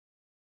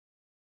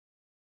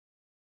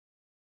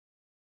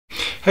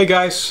Hey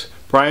guys,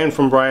 Brian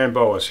from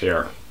Boas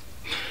here.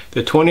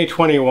 The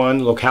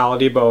 2021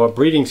 locality boa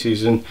breeding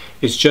season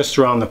is just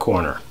around the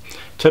corner.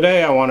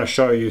 Today I want to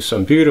show you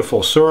some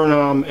beautiful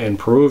Suriname and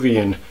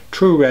Peruvian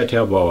true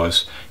red-tailed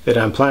boas that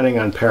I'm planning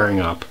on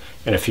pairing up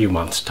in a few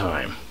months'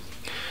 time.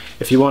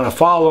 If you want to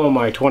follow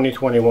my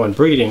 2021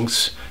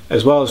 breedings,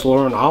 as well as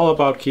learn all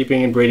about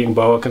keeping and breeding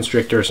boa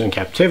constrictors in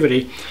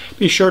captivity,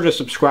 be sure to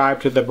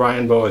subscribe to the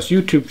Brian Boas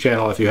YouTube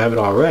channel if you haven't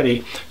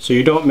already, so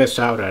you don't miss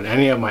out on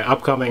any of my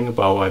upcoming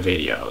boa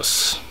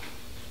videos.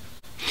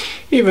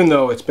 Even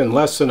though it's been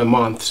less than a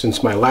month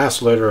since my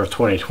last litter of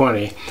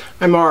 2020,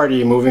 I'm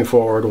already moving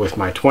forward with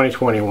my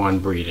 2021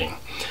 breeding.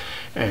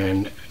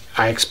 And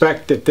I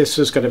expect that this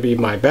is going to be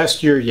my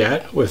best year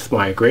yet with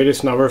my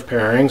greatest number of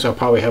pairings. I'll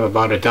probably have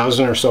about a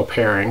dozen or so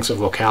pairings of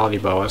locality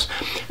boas.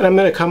 And I'm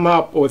going to come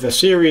up with a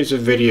series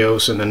of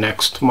videos in the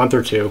next month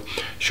or two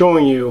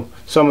showing you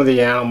some of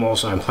the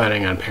animals I'm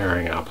planning on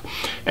pairing up.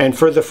 And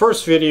for the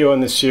first video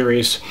in this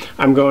series,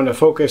 I'm going to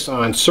focus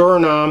on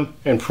Suriname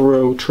and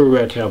Peru true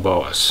red-tailed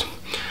boas.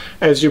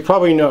 As you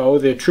probably know,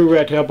 the true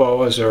red-tailed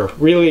boas are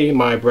really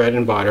my bread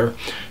and butter,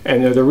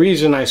 and they're the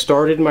reason I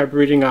started my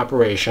breeding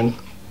operation.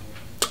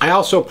 I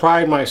also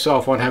pride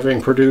myself on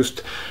having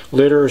produced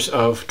litters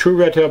of true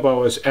red-tailed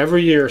boas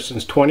every year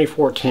since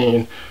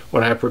 2014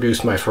 when I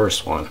produced my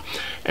first one.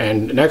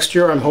 And next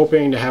year I'm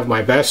hoping to have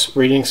my best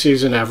breeding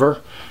season ever,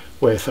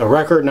 with a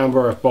record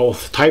number of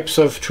both types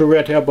of true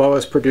red-tailed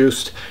boas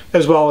produced,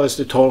 as well as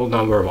the total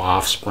number of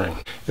offspring.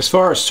 As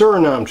far as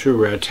Suriname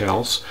true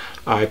red-tails,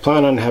 I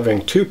plan on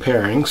having two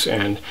pairings,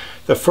 and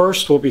the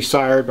first will be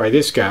sired by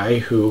this guy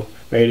who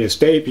made his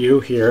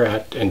debut here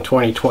in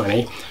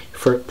 2020.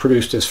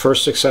 Produced his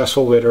first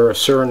successful litter of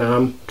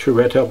Suriname true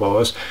red-tailed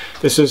boas.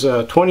 This is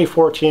a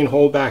 2014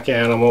 holdback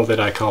animal that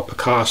I call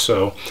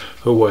Picasso,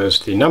 who was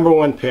the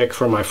 #1 pick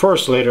for my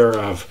first litter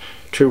of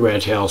true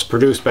red-tails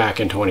produced back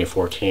in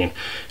 2014.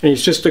 And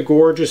he's just a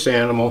gorgeous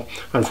animal.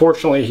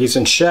 Unfortunately, he's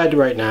in shed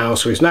right now,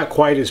 so he's not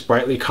quite as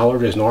brightly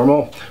colored as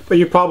normal, but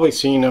you've probably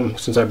seen him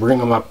since I bring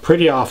him up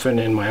pretty often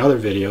in my other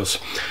videos.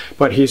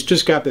 But he's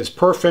just got this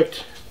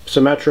perfect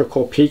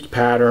symmetrical peak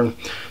pattern,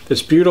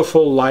 this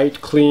beautiful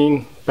light,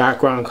 clean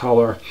background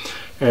color,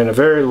 and a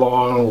very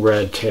long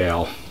red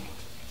tail.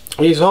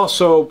 He's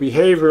also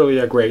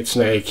behaviorally a great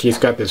snake. He's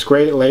got this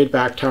great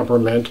laid-back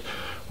temperament,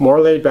 more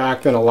laid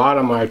back than a lot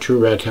of my true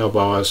red-tailed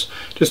boas.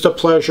 Just a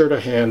pleasure to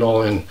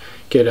handle and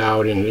get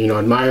out and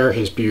admire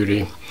his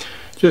beauty.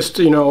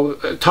 Just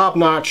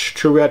top-notch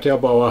true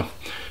red-tailed boa,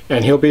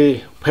 and he'll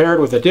be paired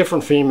with a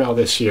different female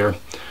this year,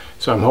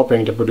 so I'm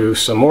hoping to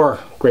produce some more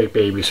great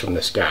babies from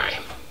this guy.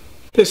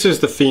 This is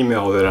the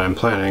female that I'm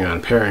planning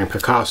on pairing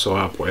Picasso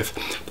up with.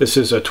 This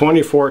is a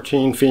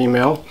 2014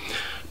 female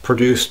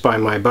produced by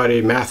my buddy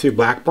Matthew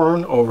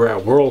Blackburn over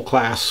at World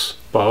Class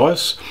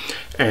Boas.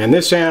 And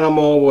this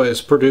animal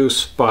was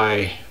produced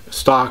by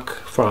stock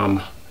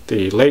from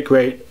the late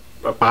great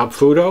Bob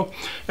Fudo,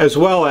 as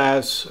well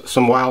as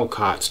some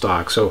wild-caught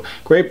stock. So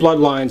great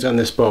bloodlines on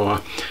this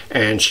boa.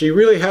 And she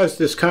really has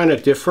this kind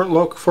of different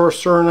look for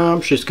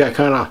Suriname. She's got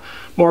kind of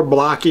more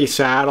blocky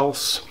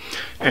saddles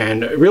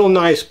and a real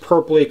nice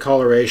purpley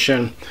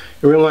coloration,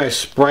 a real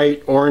nice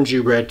bright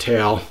orangey red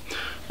tail.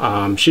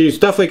 She's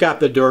definitely got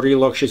the dirty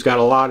look. She's got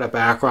a lot of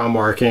background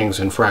markings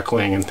and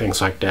freckling and things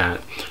like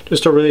that.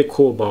 Just a really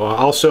cool boa.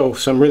 Also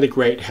some really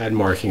great head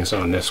markings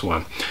on this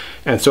one.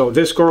 And so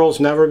this girl's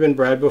never been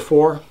bred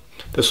before.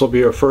 This will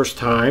be her first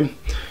time.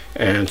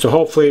 And so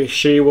hopefully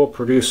she will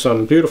produce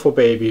some beautiful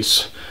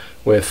babies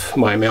with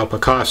my male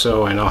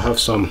Picasso, and I'll have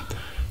some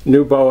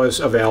new boas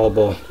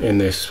available in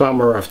the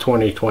summer of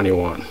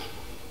 2021.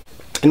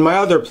 In my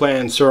other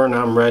planned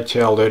Suriname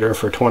red-tailed litter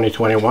for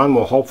 2021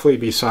 will hopefully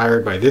be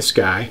sired by this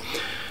guy.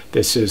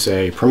 This is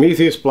a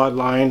Prometheus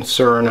bloodline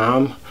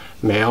Suriname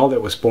male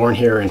that was born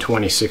here in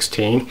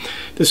 2016.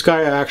 This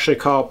guy I actually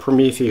call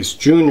Prometheus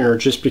Jr.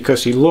 just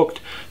because he looked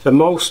the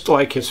most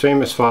like his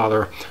famous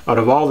father out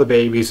of all the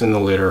babies in the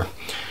litter.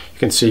 You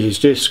can see he's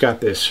just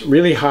got this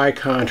really high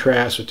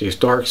contrast with these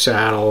dark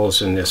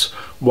saddles and this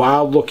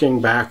wild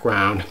looking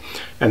background,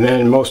 and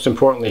then most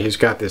importantly he's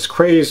got this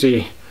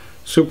crazy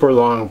super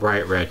long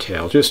bright red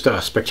tail. Just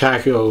a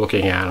spectacular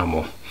looking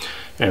animal,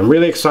 and I'm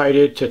really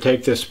excited to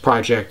take this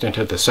project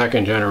into the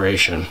second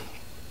generation.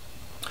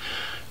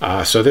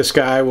 So this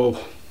guy will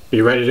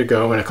be ready to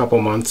go in a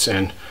couple months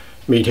and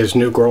meet his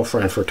new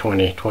girlfriend for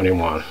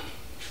 2021.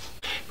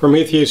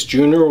 Prometheus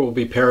Jr. will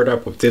be paired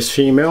up with this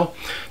female.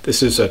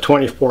 This is a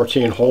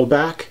 2014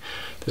 holdback.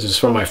 This is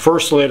from my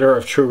first litter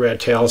of true red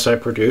tails I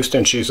produced,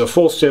 and she's a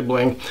full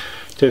sibling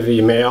to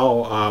the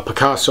male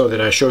Picasso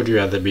that I showed you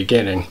at the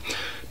beginning.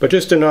 But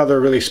just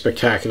another really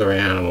spectacular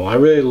animal. I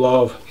really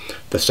love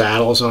the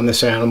saddles on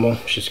this animal.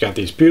 She's got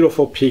these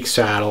beautiful peak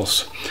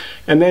saddles.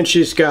 And then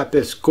she's got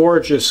this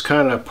gorgeous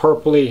kind of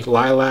purpley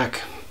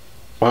lilac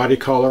body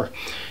color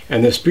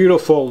and this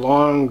beautiful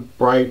long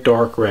bright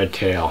dark red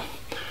tail.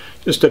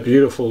 Just a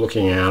beautiful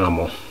looking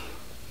animal.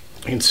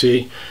 You can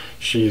see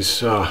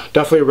she's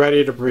definitely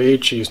ready to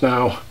breed. She's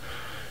now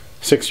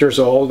 6 years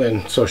old,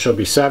 and so she'll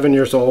be 7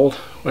 years old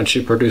when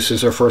she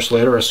produces her first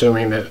litter,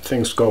 assuming that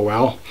things go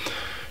well.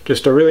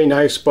 Just a really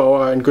nice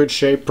boa in good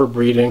shape for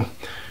breeding,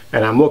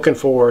 and I'm looking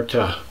forward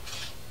to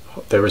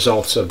the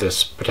results of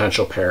this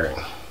potential pairing.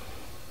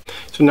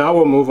 So now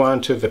we'll move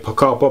on to the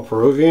Pucallpa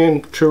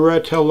Peruvian true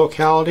redtail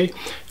locality,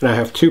 and I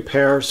have 2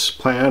 pairs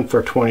planned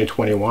for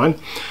 2021.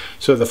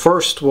 So the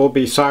first will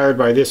be sired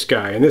by this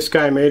guy, and this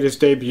guy made his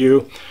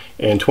debut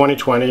in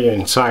 2020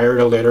 and sired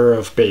a litter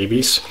of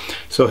babies.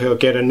 So he'll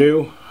get a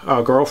new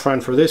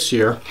girlfriend for this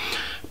year.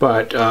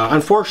 But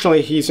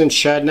unfortunately he's in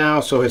shed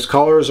now, so his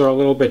colors are a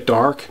little bit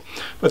dark,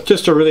 but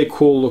just a really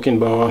cool looking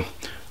boa.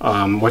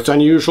 What's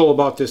unusual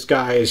about this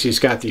guy is he's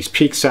got these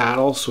peak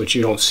saddles, which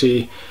you don't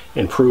see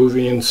in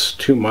Peruvians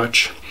too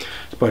much.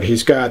 But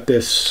he's got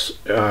this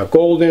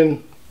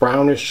golden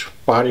brownish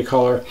body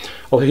color.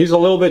 Well, he's a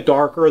little bit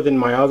darker than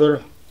my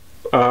other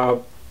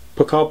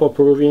Pucallpa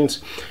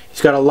Peruvians.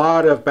 He's got a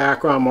lot of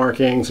background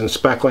markings and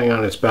speckling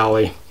on his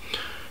belly.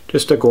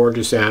 Just a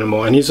gorgeous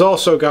animal. And he's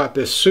also got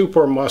this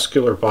super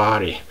muscular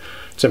body.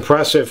 It's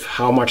impressive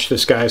how much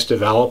this guy's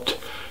developed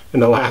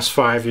in the last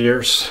 5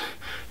 years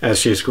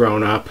as he's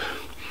grown up.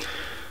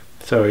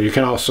 So you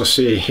can also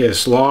see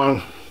his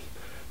long,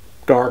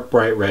 dark,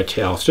 bright red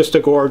tail. It's just a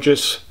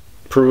gorgeous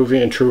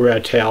Peruvian true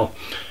red tail.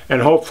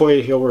 And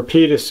hopefully he'll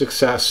repeat his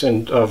success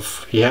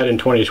he had in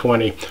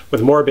 2020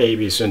 with more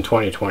babies in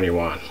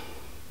 2021.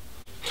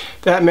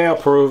 That male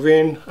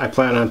Peruvian I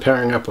plan on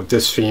pairing up with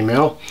this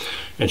female,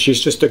 and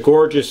she's just a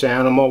gorgeous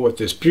animal with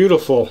this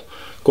beautiful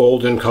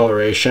golden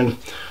coloration.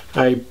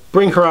 I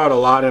bring her out a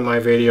lot in my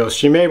videos.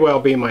 She may well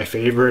be my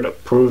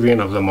favorite Peruvian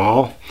of them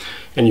all,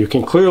 and you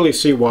can clearly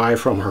see why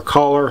from her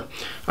color.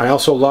 I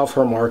also love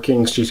her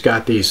markings. She's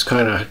got these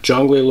kind of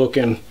jungly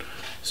looking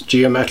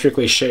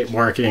geometrically shaped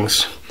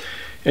markings,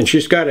 and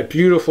she's got a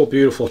beautiful,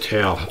 beautiful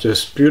tail.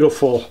 Just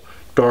beautiful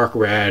dark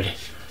red.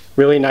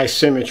 Really nice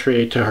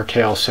symmetry to her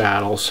tail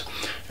saddles.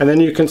 And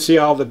then you can see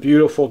all the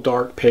beautiful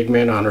dark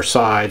pigment on her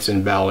sides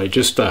and belly.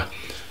 Just a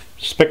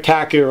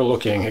spectacular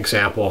looking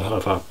example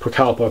of a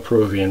Pucallpa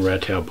Peruvian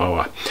Redtail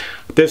Boa.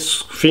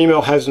 This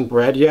female hasn't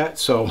bred yet,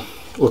 so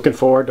looking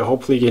forward to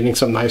hopefully getting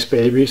some nice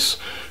babies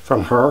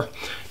from her.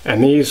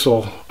 And these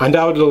will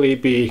undoubtedly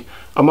be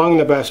among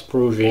the best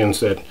Peruvians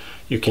that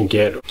you can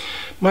get.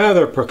 My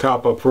other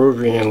Pucallpa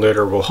Peruvian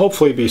litter will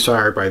hopefully be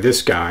sired by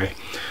this guy.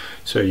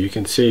 So you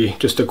can see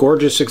just a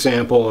gorgeous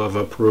example of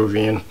a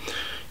Peruvian.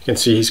 You can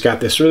see he's got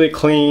this really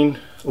clean,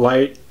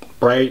 light,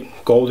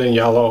 bright, golden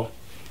yellow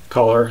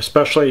color,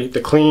 especially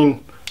the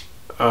clean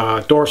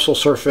dorsal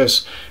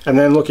surface. And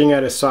then looking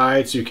at his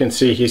sides, you can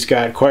see he's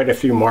got quite a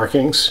few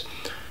markings.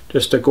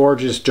 Just a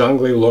gorgeous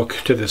jungly look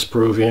to this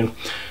Peruvian.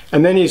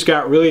 And then he's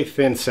got really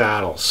thin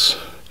saddles.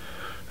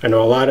 I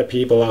know a lot of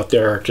people out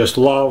there just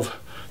love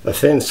the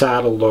thin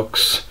saddle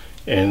looks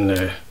in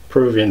the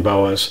Peruvian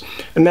boas.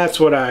 And that's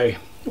what I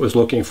was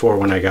looking for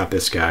when I got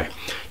this guy.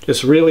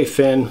 Just really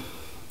thin,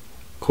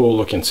 cool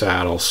looking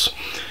saddles.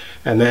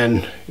 And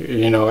then,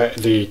 you know,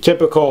 the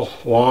typical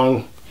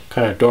long,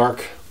 kind of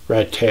dark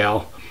red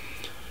tail.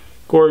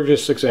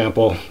 Gorgeous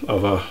example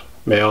of a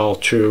male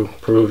true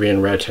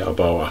Peruvian Redtail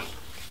Boa.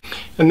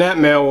 And that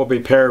male will be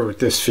paired with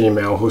this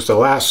female, who's the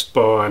last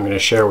boa I'm going to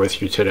share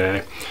with you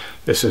today.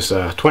 This is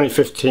a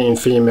 2015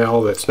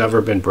 female that's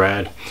never been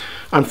bred.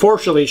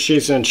 Unfortunately,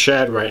 she's in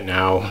shed right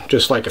now,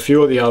 just like a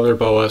few of the other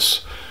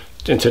boas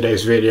in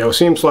today's video.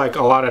 Seems like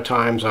a lot of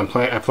times I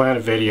plan a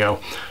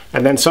video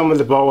and then some of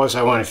the boas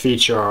I want to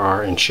feature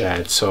are in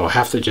shed, so I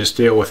have to just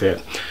deal with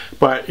it.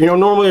 But you know,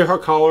 normally her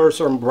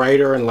colors are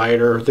brighter and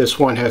lighter. This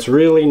one has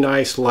really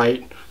nice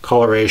light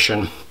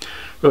coloration,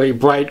 really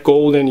bright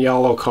golden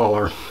yellow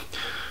color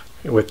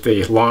with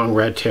the long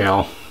red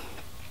tail.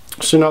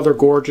 It's another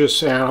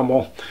gorgeous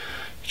animal.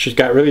 She's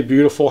got really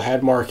beautiful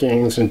head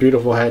markings and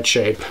beautiful head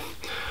shape.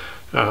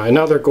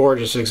 Another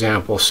gorgeous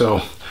example.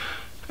 So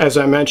as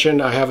I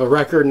mentioned, I have a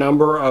record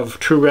number of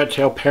true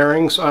redtail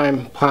pairings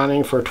I'm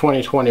planning for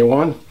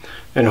 2021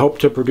 and hope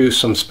to produce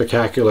some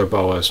spectacular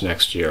boas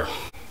next year.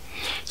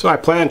 So I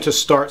plan to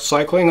start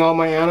cycling all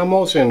my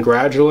animals and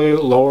gradually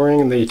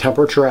lowering the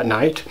temperature at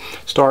night,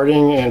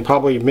 starting in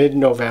probably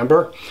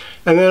mid-November.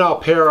 And then I'll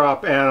pair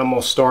up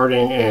animals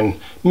starting in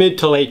mid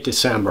to late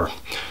December.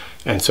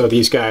 And so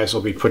these guys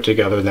will be put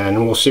together then,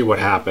 and we'll see what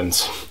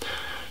happens.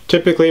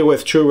 Typically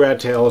with true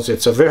redtails,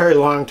 it's a very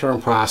long-term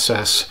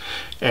process,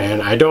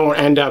 and I don't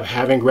end up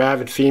having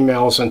gravid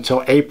females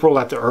until April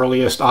at the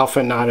earliest,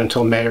 often not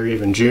until May or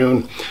even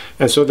June.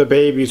 And so the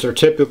babies are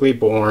typically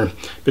born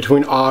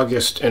between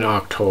August and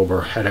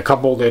October. Had a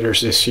couple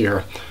litters this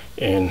year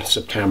in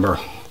September.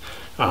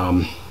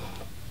 But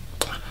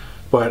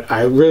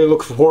I really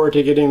look forward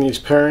to getting these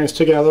pairings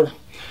together.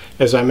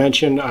 As I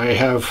mentioned, I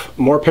have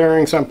more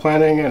pairings I'm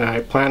planning, and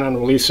I plan on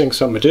releasing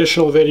some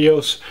additional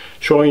videos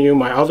showing you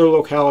my other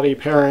locality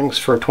pairings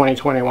for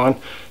 2021,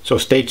 so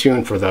stay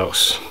tuned for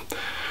those.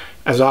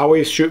 As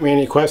always, shoot me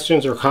any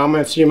questions or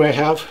comments you may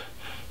have.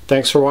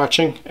 Thanks for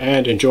watching,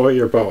 and enjoy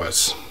your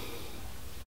boas.